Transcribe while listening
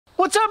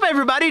What's up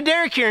everybody,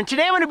 Derek here, and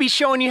today I'm going to be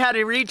showing you how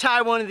to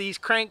retie one of these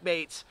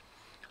crankbaits.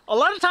 A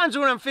lot of times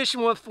when I'm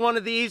fishing with one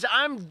of these,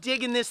 I'm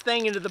digging this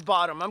thing into the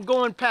bottom. I'm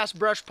going past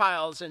brush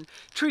piles and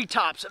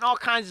treetops and all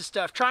kinds of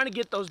stuff, trying to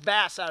get those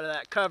bass out of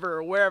that cover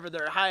or wherever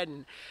they're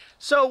hiding.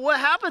 So what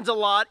happens a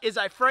lot is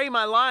I fray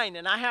my line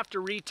and I have to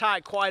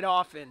retie quite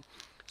often.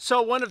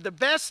 So one of the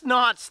best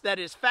knots that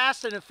is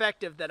fast and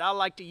effective that I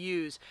like to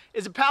use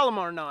is a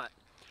Palomar knot.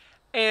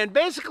 And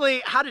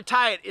basically how to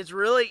tie it is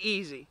really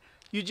easy.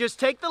 You just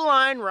take the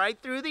line right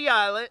through the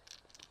eyelet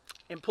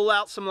and pull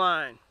out some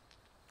line.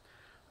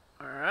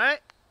 All right,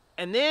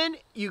 and then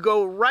you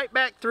go right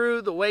back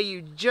through the way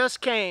you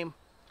just came.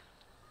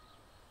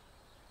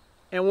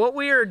 And what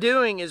we are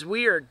doing is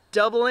we are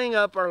doubling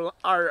up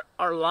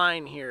our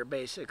line here,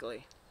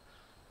 basically.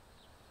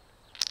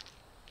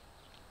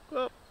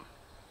 Whoop.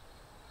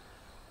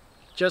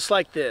 Just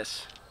like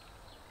this.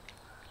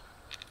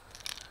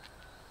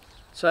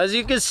 So as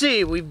you can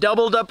see, we've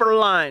doubled up our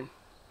line.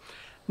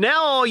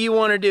 Now all you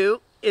want to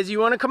do is you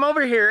want to come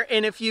over here,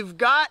 and if you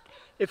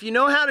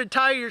know how to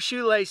tie your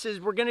shoelaces,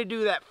 we're going to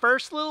do that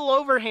first little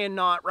overhand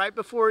knot right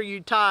before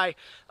you tie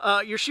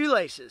your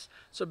shoelaces.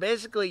 So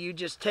basically you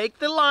just take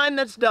the line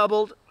that's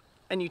doubled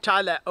and you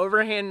tie that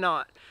overhand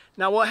knot.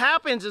 Now what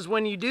happens is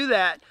when you do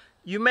that,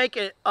 you make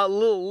a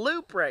little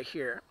loop right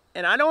here.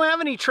 And I don't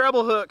have any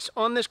treble hooks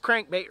on this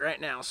crankbait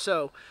right now.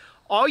 So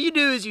all you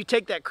do is you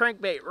take that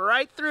crankbait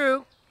right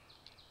through,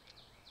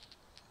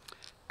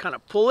 kind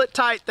of pull it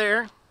tight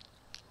there,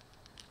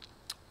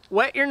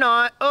 wet your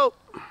knot,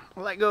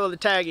 let go of the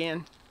tag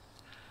end,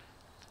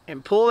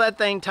 and pull that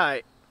thing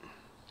tight.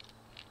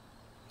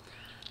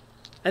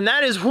 And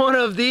that is one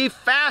of the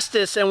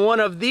fastest and one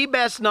of the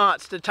best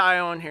knots to tie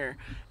on here.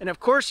 And of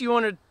course you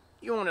want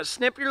to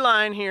snip your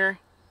line here,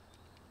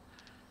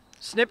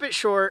 snip it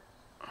short.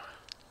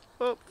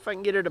 Oh, if I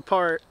can get it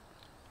apart.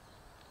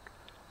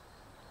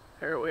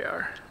 There we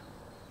are.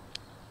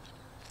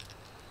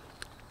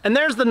 And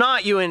there's the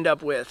knot you end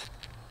up with.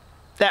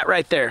 That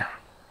right there.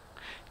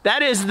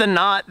 That is the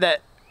knot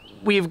that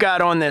we've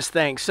got on this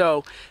thing.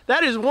 So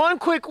that is one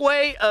quick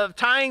way of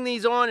tying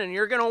these on, and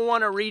you're going to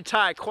want to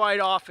retie quite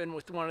often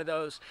with one of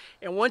those.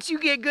 And once you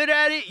get good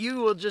at it,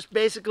 you will just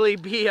basically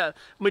be a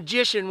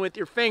magician with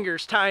your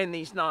fingers tying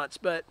these knots.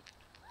 But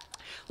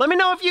let me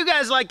know if you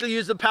guys like to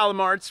use the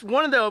Palomar. It's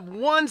one of the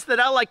ones that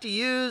I like to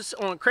use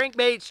on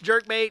crankbaits,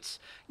 jerkbaits,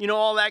 you know,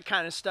 all that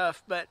kind of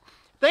stuff. But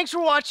thanks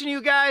for watching,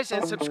 you guys,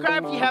 and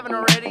subscribe if you haven't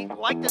already.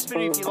 Like this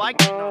video if you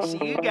liked it, and I'll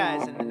see you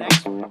guys in the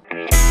next one.